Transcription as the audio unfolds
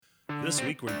This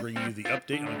week, we're bringing you the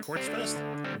update on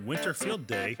Quartzfest, Winter Field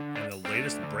Day, and the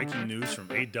latest breaking news from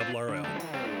ARRL.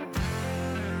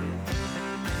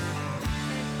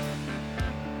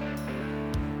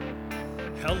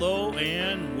 Hello,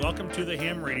 and welcome to the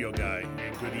Ham Radio Guy,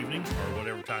 and good evening, or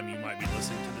whatever time you might be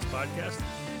listening to this podcast.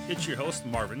 It's your host,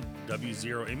 Marvin,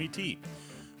 W0MET.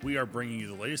 We are bringing you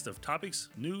the latest of topics,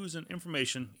 news, and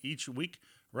information each week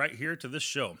right here to this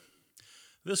show.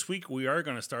 This week, we are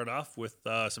going to start off with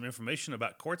some information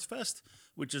about Quartzfest,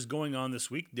 which is going on this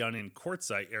week down in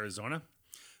Quartzsite, Arizona.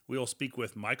 We will speak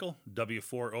with Michael,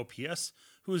 W4OPS,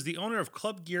 who is the owner of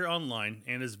Club Gear Online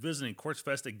and is visiting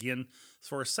Quartzfest again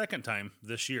for a second time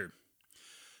this year,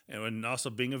 and also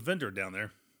being a vendor down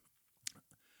there.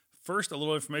 First, a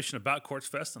little information about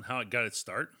Quartzfest and how it got its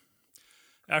start.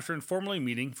 After informally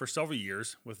meeting for several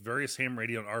years with various ham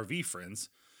radio and RV friends,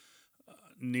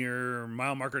 near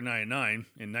mile marker 99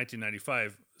 in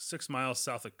 1995, 6 miles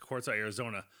south of Quartzsite,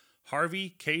 Arizona,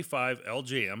 Harvey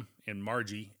K5LJM and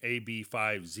Margie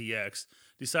AB5ZX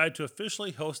decided to officially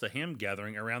host a ham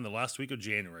gathering around the last week of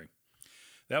January.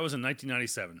 That was in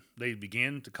 1997. They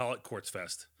began to call it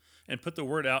Quartzfest and put the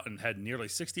word out and had nearly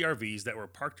 60 RVs that were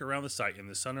parked around the site in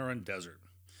the Sonoran Desert.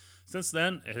 Since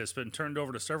then, it has been turned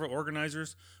over to several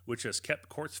organizers, which has kept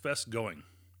Quartzfest going.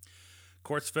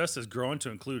 Quartzfest has grown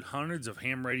to include hundreds of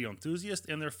ham radio enthusiasts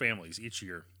and their families each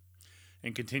year,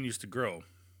 and continues to grow.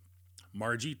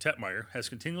 Margie Tetmeyer has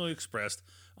continually expressed,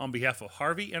 on behalf of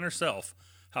Harvey and herself,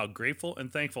 how grateful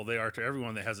and thankful they are to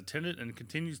everyone that has attended and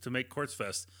continues to make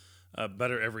Quartzfest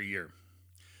better every year.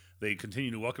 They continue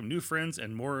to welcome new friends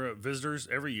and more visitors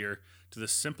every year to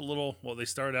this simple little, what they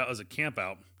started out as a camp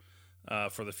out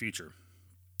for the future.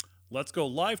 Let's go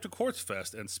live to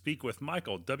Quartzfest and speak with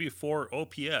Michael,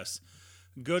 W4OPS.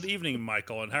 Good evening,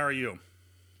 Michael, and how are you?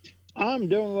 I'm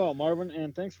doing well, Marvin,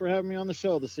 and thanks for having me on the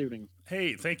show this evening.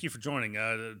 Hey, thank you for joining.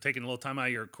 Taking a little time out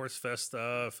of your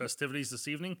Quartzfest festivities this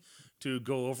evening to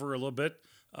go over a little bit.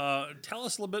 Tell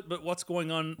us a little bit about what's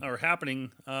going on or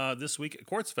happening this week at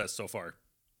Quartzfest so far.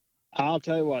 I'll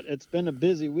tell you what, it's been a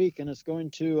busy week, and it's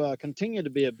going to continue to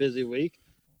be a busy week.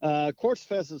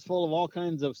 Quartzfest is full of all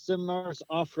kinds of seminars,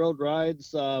 off-road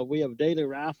rides. We have daily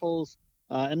raffles.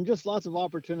 And just lots of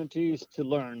opportunities to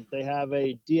learn. They have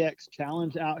a DX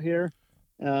challenge out here.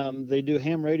 They do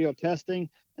ham radio testing,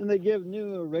 and they give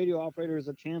new radio operators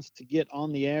a chance to get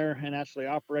on the air and actually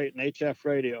operate an HF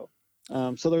radio.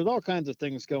 So there's all kinds of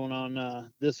things going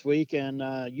on this week, and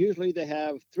usually they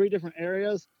have 3 different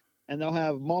areas, and they'll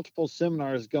have multiple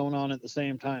seminars going on at the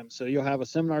same time. So you'll have a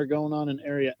seminar going on in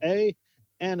Area A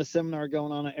and a seminar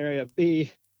going on in Area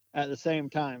B at the same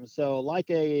time. So like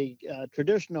a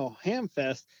traditional ham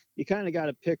fest, you kind of got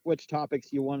to pick which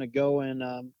topics you want to go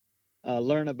and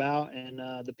learn about, and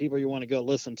the people you want to go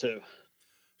listen to.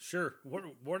 Sure.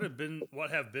 What have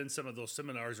been some of those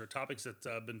seminars or topics that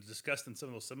have been discussed in some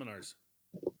of those seminars?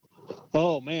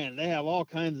 Oh man, they have all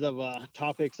kinds of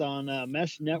topics on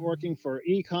mesh networking for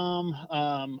e-com.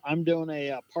 I'm doing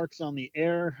a Parks on the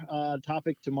Air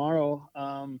topic tomorrow.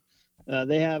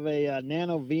 They have a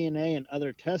nano VNA and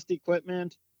other test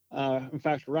equipment. In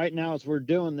fact, right now as we're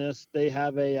doing this, they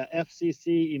have a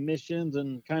FCC emissions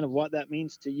and kind of what that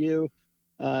means to you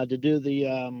to do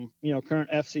the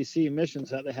current FCC emissions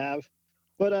that they have.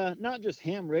 But not just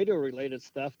ham radio related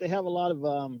stuff. They have a lot of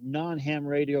non-ham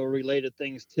radio related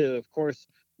things too. Of course,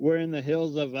 we're in the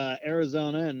hills of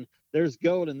Arizona, and there's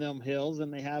gold in them hills,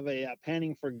 and they have a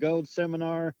panning for gold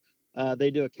seminar. They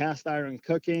do a cast iron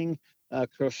cooking.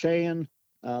 Crocheting.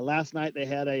 Last night they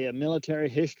had a military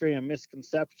history and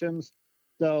misconceptions.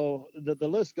 So the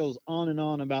list goes on and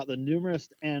on about the numerous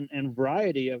and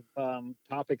variety of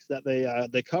topics that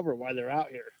they cover while they're out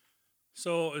here.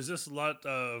 So is this a lot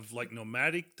of like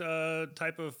nomadic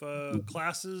type of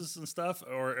classes and stuff,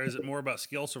 or is it more about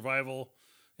skill survival,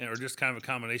 or just kind of a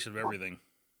combination of everything?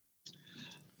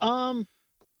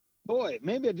 Boy,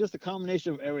 maybe just a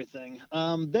combination of everything.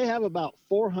 They have about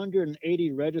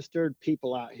 480 registered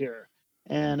people out here.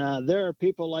 And there are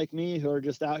people like me who are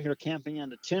just out here camping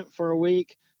in a tent for a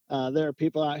week. There are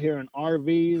people out here in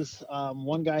RVs.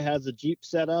 One guy has a Jeep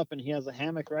set up, and he has a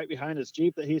hammock right behind his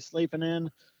Jeep that he's sleeping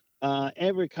in.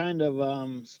 Every kind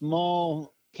of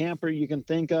small camper you can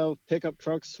think of, pickup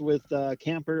trucks with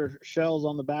camper shells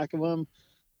on the back of them.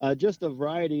 Just a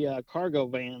variety of cargo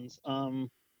vans.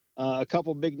 A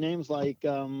couple big names like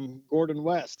Gordon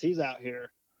West, he's out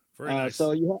here. Very nice.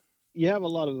 So you have a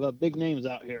lot of big names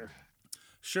out here.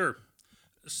 Sure.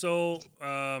 So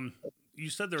you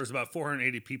said there was about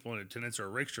 480 people in attendance or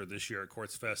registered this year at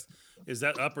Quartzfest. Is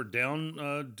that up or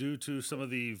down due to some of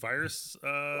the virus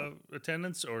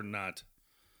attendance or not?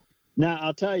 Now,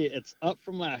 I'll tell you, it's up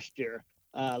from last year.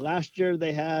 Last year,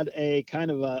 they had a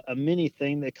kind of a mini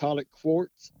thing. They called it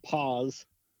Quartz Pause.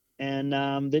 And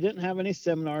they didn't have any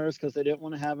seminars because they didn't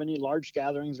want to have any large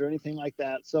gatherings or anything like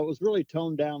that. So it was really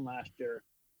toned down last year.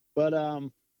 But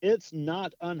it's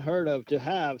not unheard of to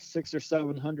have 600 or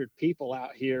 700 people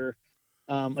out here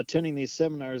attending these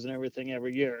seminars and everything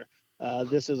every year.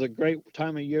 This is a great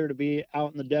time of year to be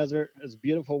out in the desert. It's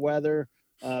beautiful weather,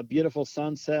 beautiful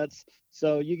sunsets.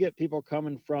 So you get people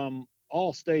coming from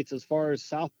all states as far as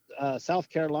South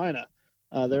Carolina.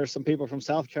 There are some people from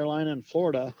South Carolina and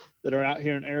Florida that are out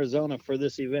here in Arizona for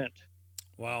this event.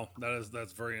 Wow,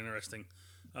 that's very interesting.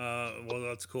 Well,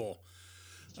 that's cool.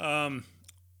 Um,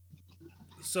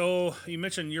 so you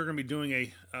mentioned you're going to be doing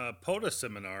a POTA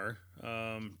seminar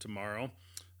tomorrow,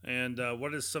 and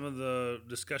what is some of the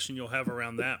discussion you'll have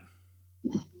around that?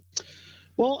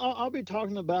 Well, I'll be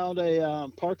talking about a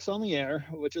Parks on the Air,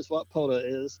 which is what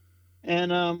POTA is.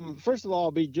 And first of all,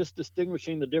 I'll be just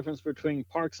distinguishing the difference between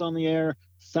parks on the air,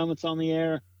 summits on the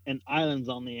air, and islands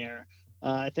on the air.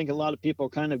 I think a lot of people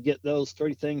kind of get those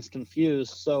three things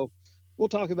confused. So we'll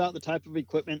talk about the type of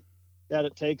equipment that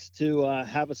it takes to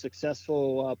have a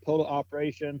successful POTA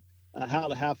operation, how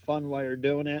to have fun while you're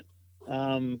doing it,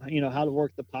 how to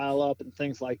work the pile up and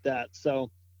things like that.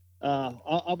 So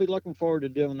I'll be looking forward to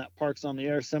doing that Parks on the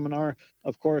Air seminar.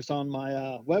 Of course, on my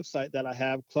website that I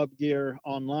have,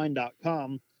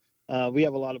 clubgearonline.com, we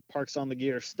have a lot of Parks on the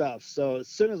Gear stuff. So as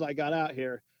soon as I got out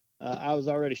here, I was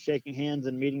already shaking hands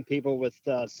and meeting people with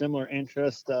similar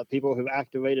interests, people who've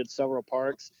activated several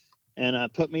parks,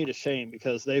 and put me to shame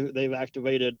because they've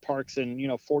activated parks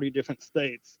in 40 different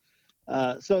states.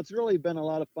 So it's really been a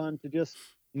lot of fun to just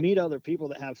meet other people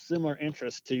that have similar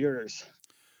interests to yours.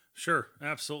 Sure,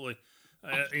 absolutely.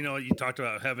 You talked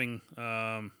about having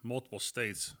multiple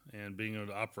states and being able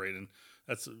to operate, and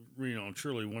that's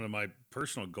truly one of my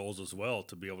personal goals as well,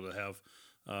 to be able to have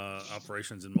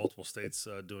operations in multiple states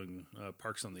doing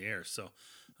parks on the air. So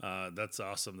that's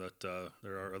awesome that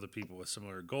there are other people with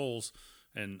similar goals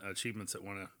and achievements that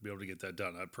want to be able to get that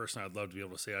done. I'd love to be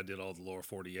able to say I did all the lower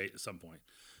 48 at some point.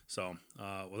 So,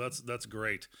 that's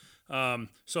great.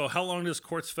 So how long does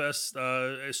Quartzfest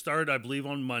it started? I believe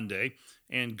on Monday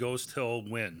and goes till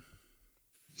when?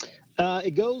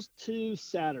 It goes to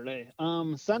Saturday.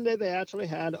 Sunday they actually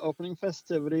had opening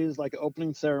festivities, like an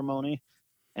opening ceremony,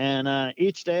 and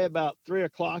each day about 3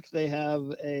 o'clock they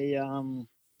have a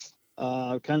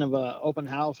kind of a open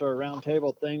house or a round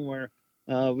table thing where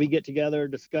we get together,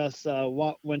 discuss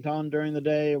what went on during the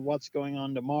day, what's going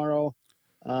on tomorrow,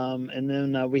 and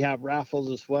then we have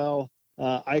raffles as well.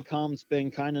 ICOM's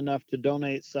been kind enough to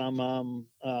donate some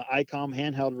ICOM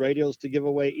handheld radios to give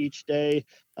away each day.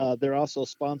 They're also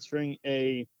sponsoring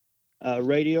a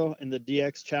radio in the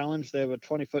DX Challenge. They have a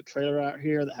 20-foot trailer out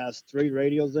here that has 3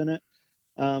 radios in it.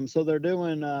 So they're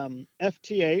doing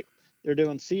FT8, they're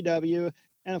doing CW,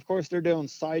 and of course they're doing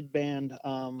sideband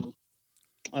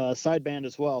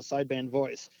as well, sideband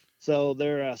voice. So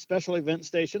they're a special event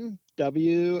station,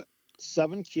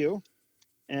 W7Q,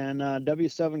 and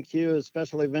W7Q is a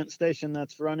special event station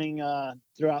that's running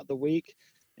throughout the week,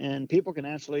 and people can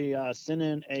actually send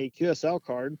in a QSL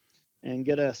card and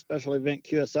get a special event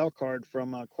QSL card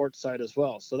from Quartzsite as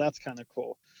well. So that's kind of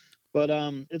cool. But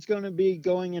it's going to be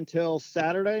going until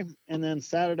Saturday, and then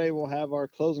Saturday we'll have our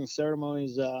closing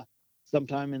ceremonies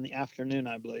sometime in the afternoon,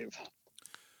 I believe.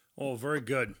 Oh, very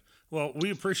good. Well,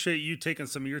 we appreciate you taking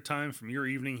some of your time from your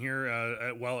evening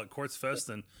here while at Quartzfest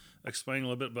and explaining a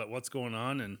little bit about what's going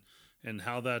on and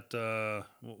how that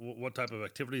what type of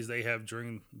activities they have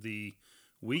during the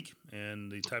week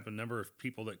and the type of number of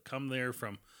people that come there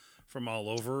from all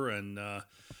over. And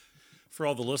for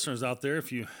all the listeners out there,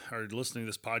 if you are listening to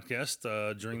this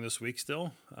podcast during this week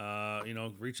still,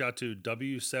 reach out to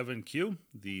W7Q,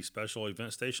 the special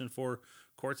event station for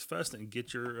Quartzfest, and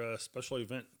get your special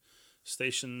event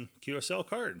station QSL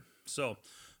card. So,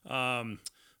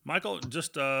 Michael,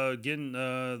 just again,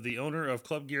 the owner of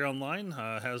Club Gear Online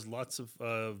has lots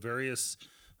of various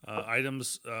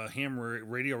items, ham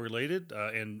radio related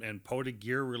and POTA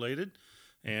gear related.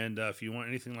 And if you want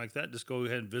anything like that, just go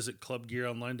ahead and visit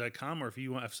clubgearonline.com. Or if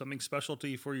you want to have something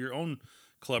specialty for your own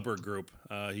club or group,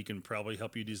 he can probably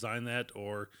help you design that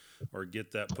or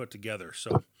get that put together.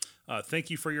 So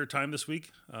thank you for your time this week,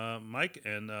 Mike,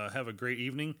 and have a great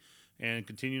evening and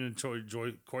continue to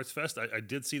enjoy Quartzfest. I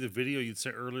did see the video you'd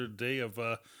sent earlier today of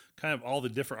kind of all the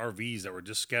different RVs that were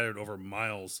just scattered over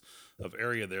miles of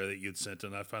area there that you'd sent,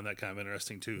 and I found that kind of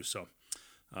interesting too. So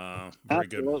very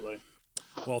good. Absolutely.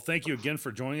 Well, thank you again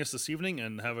for joining us this evening,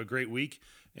 and have a great week.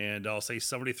 And I'll say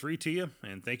 73 to you,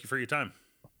 and thank you for your time.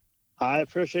 I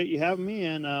appreciate you having me,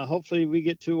 and hopefully we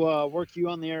get to work you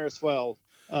on the air as well.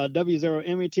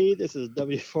 W0MET, this is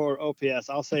W4OPS.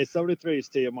 I'll say 73s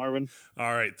to you, Marvin.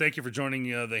 All right. Thank you for joining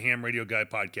the Ham Radio Guy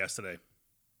podcast today.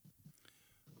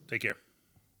 Take care.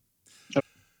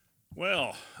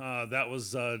 Well, that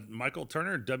was Michael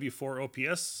Turner,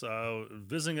 W4OPS,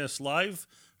 visiting us live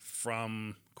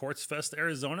from Quartzfest,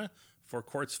 Arizona for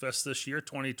Quartzfest this year,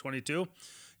 2022.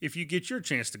 If you get your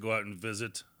chance to go out and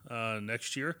visit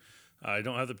next year, I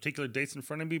don't have the particular dates in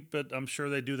front of me, but I'm sure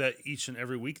they do that each and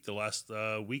every week, the last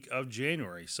week of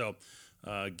January. So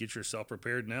get yourself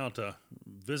prepared now to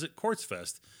visit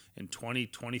Quartzfest in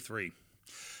 2023.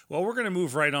 Well, we're going to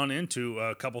move right on into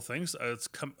a couple things. It's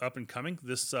up and coming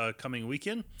this coming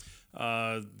weekend,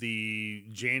 the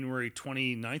January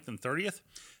 29th and 30th.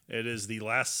 It is the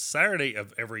last Saturday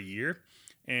of every year,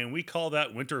 and we call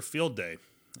that Winter Field Day.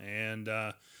 And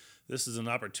this is an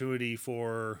opportunity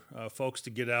for folks to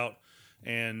get out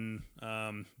and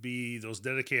be those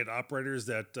dedicated operators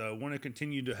that want to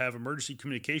continue to have emergency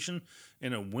communication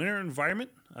in a winter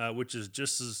environment, which is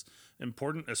just as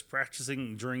important as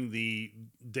practicing during the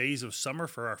days of summer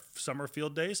for our summer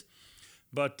field days.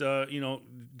 But,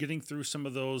 getting through some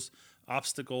of those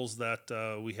obstacles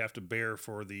that we have to bear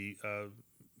for the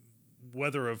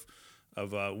weather of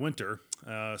winter,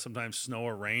 sometimes snow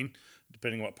or rain,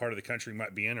 depending on what part of the country you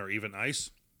might be in, or even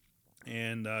ice,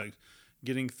 and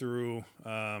getting through,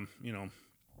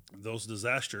 those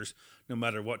disasters, no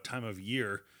matter what time of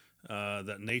year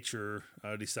that nature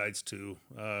decides to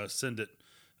send it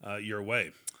your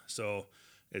way. So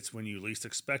it's when you least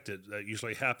expect it that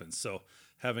usually happens. So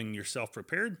having yourself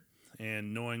prepared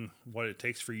and knowing what it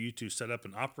takes for you to set up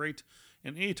and operate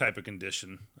in any type of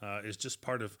condition is just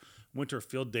part of Winter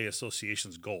Field Day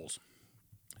Association's goals.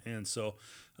 And so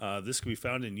this can be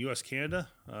found in U.S., Canada,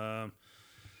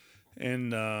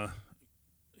 and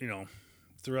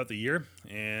throughout the year.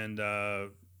 And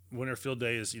Winter Field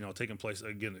Day is, taking place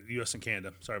again, U.S. and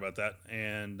Canada. Sorry about that.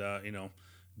 And,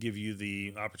 give you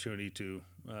the opportunity to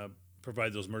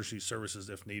provide those emergency services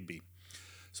if need be.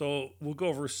 So we'll go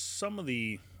over some of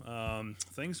the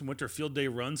things. Winter Field Day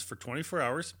runs for 24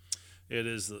 hours. It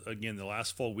is, again, the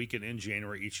last full weekend in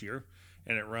January each year.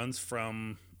 And it runs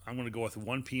from, I'm going to go with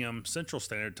 1 p.m. Central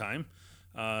Standard Time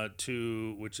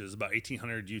which is about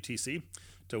 1800 UTC,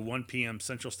 to 1 p.m.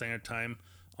 Central Standard Time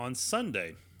on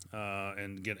Sunday,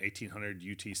 and again, 1800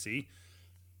 UTC.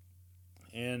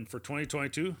 And for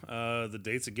 2022, the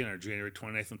dates again are January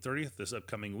 29th and 30th, this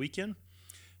upcoming weekend.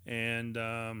 And,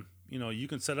 you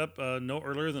can set up no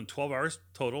earlier than 12 hours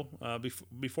total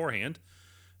beforehand.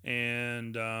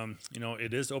 And,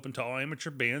 it is open to all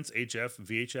amateur bands, HF,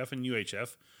 VHF, and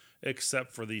UHF,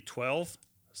 except for the 12,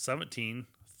 17,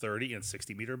 30, and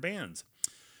 60 meter bands.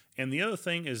 And the other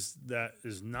thing is that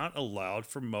is not allowed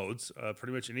for modes.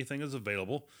 Pretty much anything is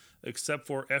available except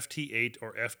for FT8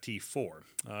 or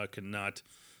FT4. Cannot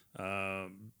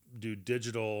do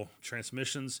digital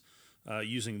transmissions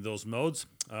using those modes.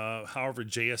 However,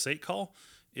 JS8 call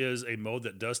is a mode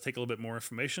that does take a little bit more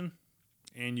information,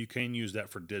 and you can use that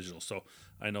for digital. So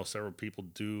I know several people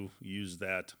do use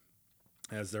that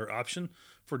as their option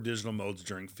for digital modes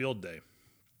during field day.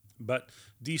 But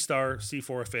D-Star,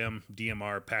 C4FM,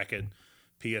 DMR, Packet,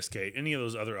 PSK, any of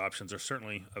those other options are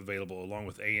certainly available, along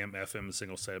with AM, FM,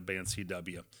 single sided band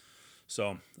CW.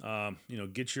 So,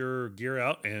 get your gear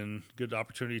out, and good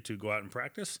opportunity to go out and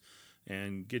practice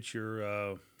and get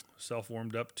your self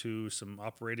warmed up to some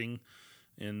operating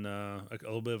in a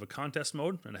little bit of a contest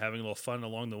mode and having a little fun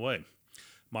along the way.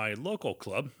 My local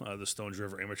club, the Stones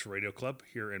River Amateur Radio Club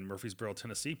here in Murfreesboro,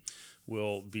 Tennessee,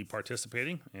 will be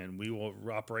participating, and we will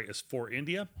operate as For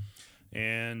India.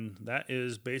 And that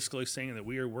is basically saying that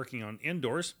we are working on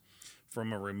indoors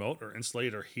from a remote or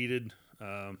insulated or heated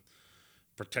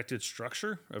protected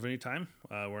structure of any time,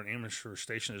 where an amateur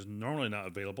station is normally not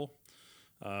available,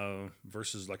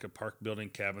 versus like a park building,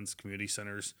 cabins, community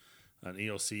centers. An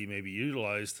ELC may be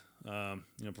utilized,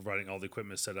 providing all the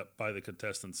equipment set up by the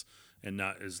contestants and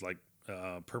not is like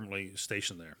permanently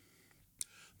stationed there.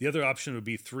 The other option would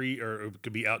be it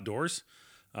could be outdoors,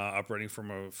 operating from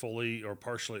a fully or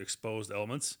partially exposed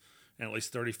elements and at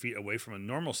least 30 feet away from a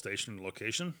normal station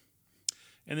location.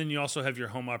 And then you also have your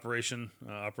home operation,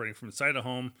 operating from inside a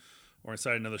home or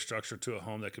inside another structure to a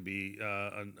home. That could be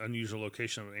an unusual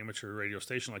location of an amateur radio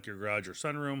station like your garage or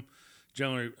sunroom.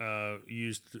 Generally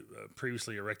used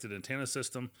previously erected antenna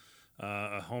system.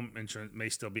 A home entrant may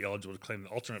still be eligible to claim the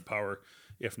alternate power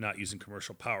if not using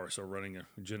commercial power, so running a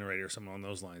generator or something along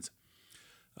those lines.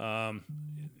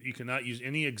 You cannot use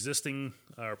any existing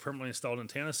or permanently installed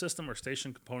antenna system or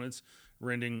station components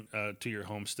renting to your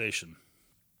home station.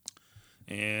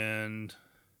 And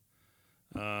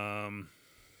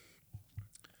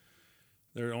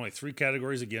there are only 3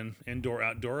 categories again: indoor,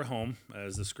 outdoor, or home,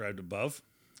 as described above.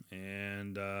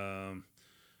 And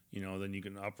then you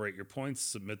can operate your points,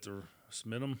 submit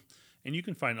them, and you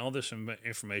can find all this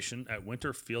information at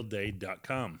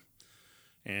winterfieldday.com.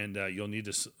 And you'll need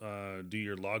to do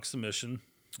your log submission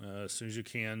as soon as you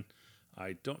can.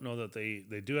 I don't know that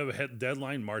they do have a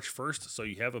deadline March 1st, so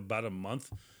you have about a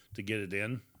month to get it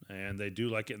in, and they do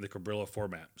like it in the Cabrillo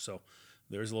format. So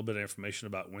there's a little bit of information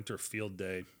about Winter Field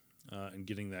Day and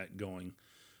getting that going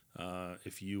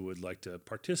if you would like to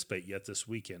participate yet this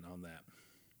weekend on that.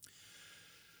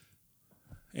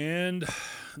 And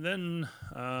then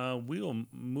we will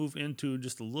move into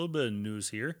just a little bit of news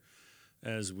here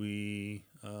as we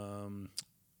wrap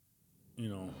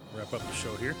up the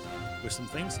show here with some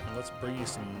things. And let's bring you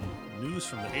some news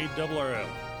from the ARRL.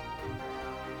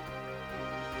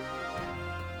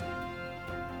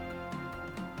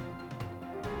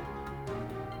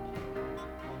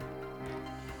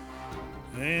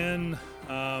 And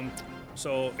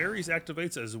so Aries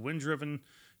activates as a wind-driven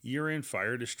year-end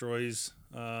fire destroys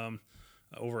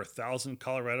over 1,000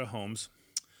 Colorado homes.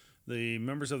 The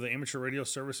members of the amateur radio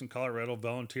service in Colorado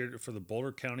volunteered for the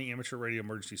Boulder County Amateur Radio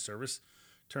Emergency Service,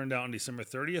 turned out on December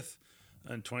 30th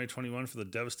in 2021 for the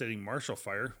devastating Marshall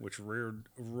Fire, which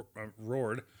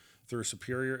roared through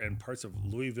Superior and parts of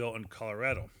Louisville and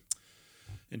Colorado.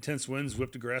 Intense winds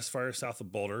whipped a grass fire south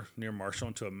of Boulder near Marshall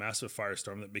into a massive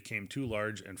firestorm that became too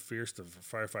large and fierce for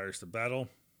firefighters to battle.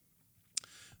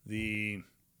 The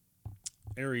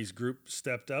Aries group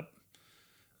stepped up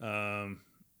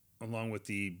along with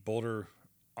the Boulder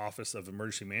Office of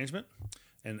Emergency Management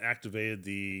and activated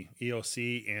the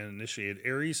EOC and initiated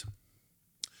Aries.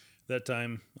 That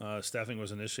time, staffing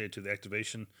was initiated to the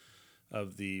activation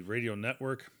of the radio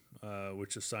network,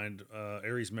 which assigned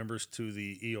Aries members to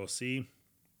the EOC.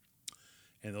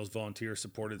 And those volunteers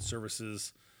supported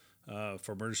services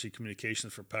for emergency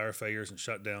communications for power failures and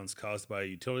shutdowns caused by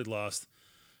utility loss.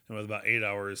 And with about 8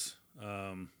 hours,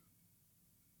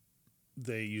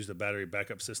 they used a battery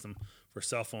backup system for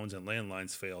cell phones, and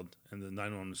landlines failed, and the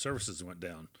 911 services went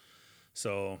down.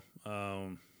 So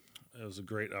it was a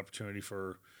great opportunity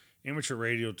for amateur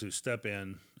radio to step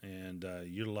in and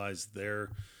utilize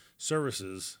their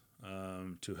services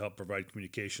to help provide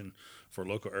communication for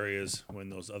local areas when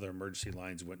those other emergency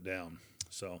lines went down.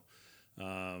 So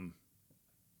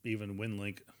even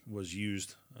WinLink was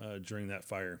used during that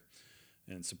fire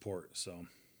and support. So,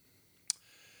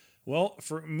 well,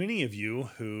 for many of you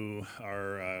who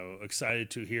are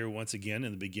excited to hear once again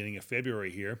in the beginning of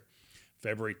February here,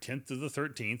 February 10th to the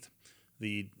 13th,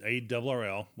 the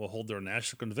ARRL will hold their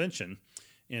national convention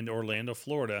in Orlando,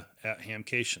 Florida at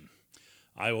HamCation.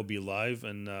 I will be live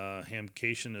in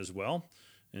HamCation as well,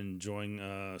 enjoying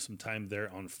some time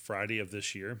there on Friday of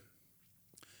this year.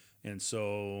 And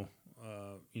so,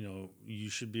 you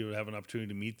should be able to have an opportunity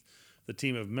to meet the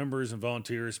team of members and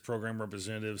volunteers, program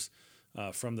representatives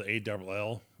from the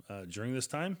ARRL during this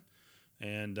time,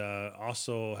 and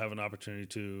also have an opportunity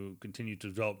to continue to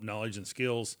develop knowledge and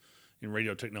skills in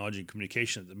radio technology and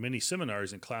communication at the many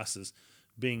seminars and classes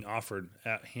being offered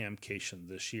at HamCation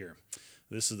this year.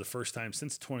 This is the first time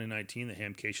since 2019 that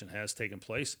HamCation has taken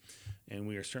place, and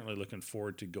we are certainly looking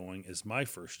forward to going as my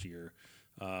first year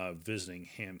visiting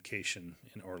HamCation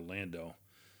in Orlando.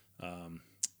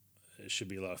 It should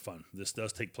be a lot of fun. This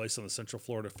does take place on the Central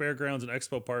Florida Fairgrounds and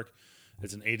Expo Park.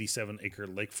 It's an 87-acre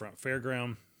lakefront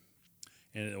fairground,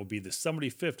 and it will be the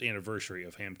 75th anniversary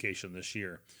of HamCation this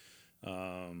year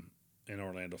in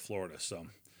Orlando, Florida. So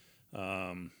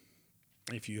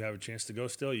if you have a chance to go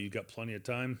still, you've got plenty of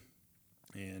time.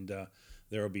 And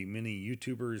there will be many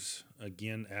YouTubers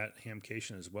again at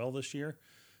HamCation as well this year,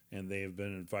 and they have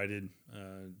been invited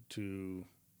to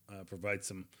provide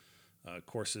some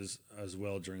courses as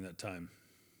well during that time.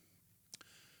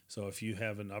 So if you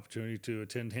have an opportunity to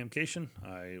attend HamCation,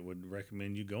 I would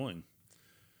recommend you going.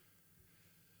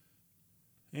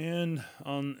 And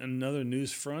on another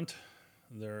news front,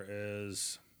 there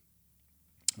is,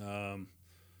 another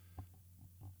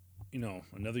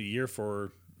year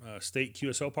for state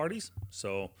QSO parties.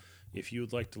 So if you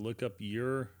would like to look up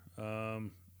your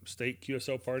state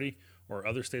QSO party or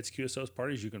other states' QSO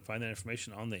parties, you can find that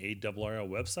information on the ARRL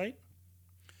website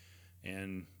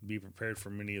and be prepared for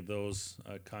many of those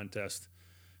contests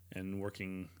and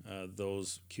working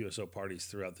those QSO parties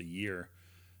throughout the year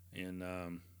in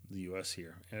the U.S.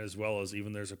 here, as well as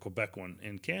even there's a Quebec one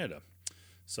in Canada.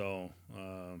 So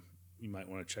you might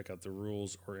want to check out the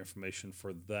rules or information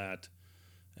for that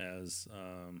as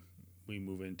we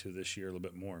move into this year a little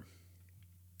bit more.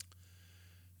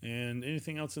 And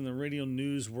anything else in the radio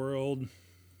news world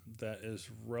that is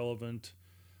relevant?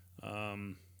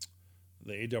 The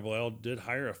ARRL did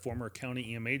hire a former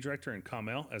county EMA director in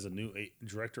Carmel as a new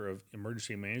director of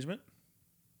emergency management.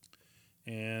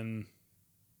 And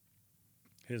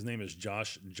his name is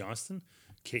Josh Johnston,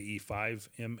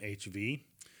 KE5MHV.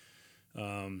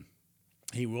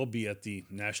 He will be at the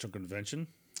National Convention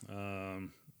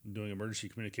doing emergency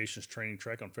communications training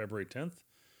track on February 10th.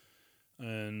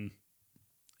 And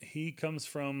he comes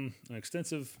from an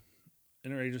extensive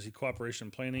interagency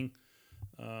cooperation planning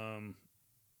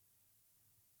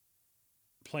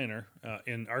planner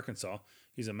in Arkansas.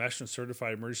 He's a Master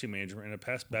Certified Emergency Manager and a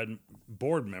past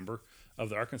board member of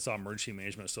the Arkansas Emergency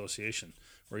Management Association,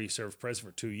 where he served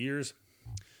president for 2 years.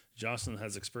 Johnson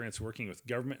has experience working with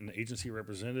government and agency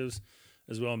representatives,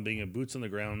 as well as being a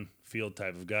boots-on-the-ground field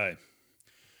type of guy.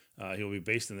 He will be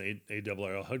based in the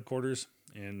ARRL headquarters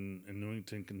in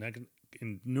Newington,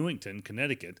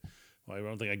 Connecticut. Well, I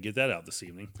don't think I can get that out this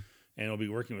evening. And will be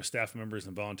working with staff members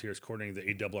and volunteers coordinating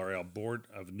the ARRL Board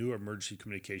of New Emergency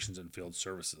Communications and Field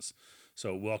Services.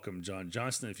 So welcome, John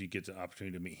Johnston, if you get the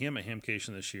opportunity to meet him at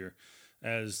HamCation this year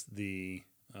as the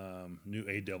new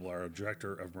ARRL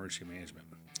Director of Emergency Management.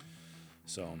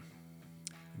 So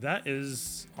that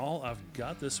is all I've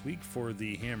got this week for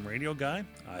the Ham Radio Guy.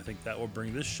 I think that will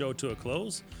bring this show to a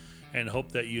close and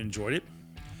hope that you enjoyed it.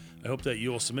 I hope that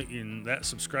you will submit that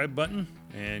subscribe button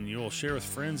and you will share with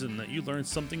friends and that you learned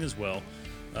something as well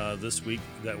this week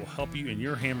that will help you in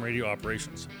your ham radio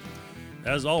operations.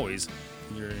 As always,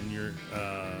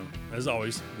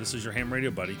 this is your ham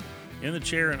radio buddy in the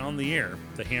chair and on the air,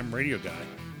 the ham radio guy.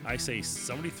 I say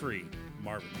 73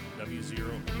 Marvin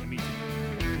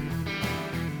W0MET.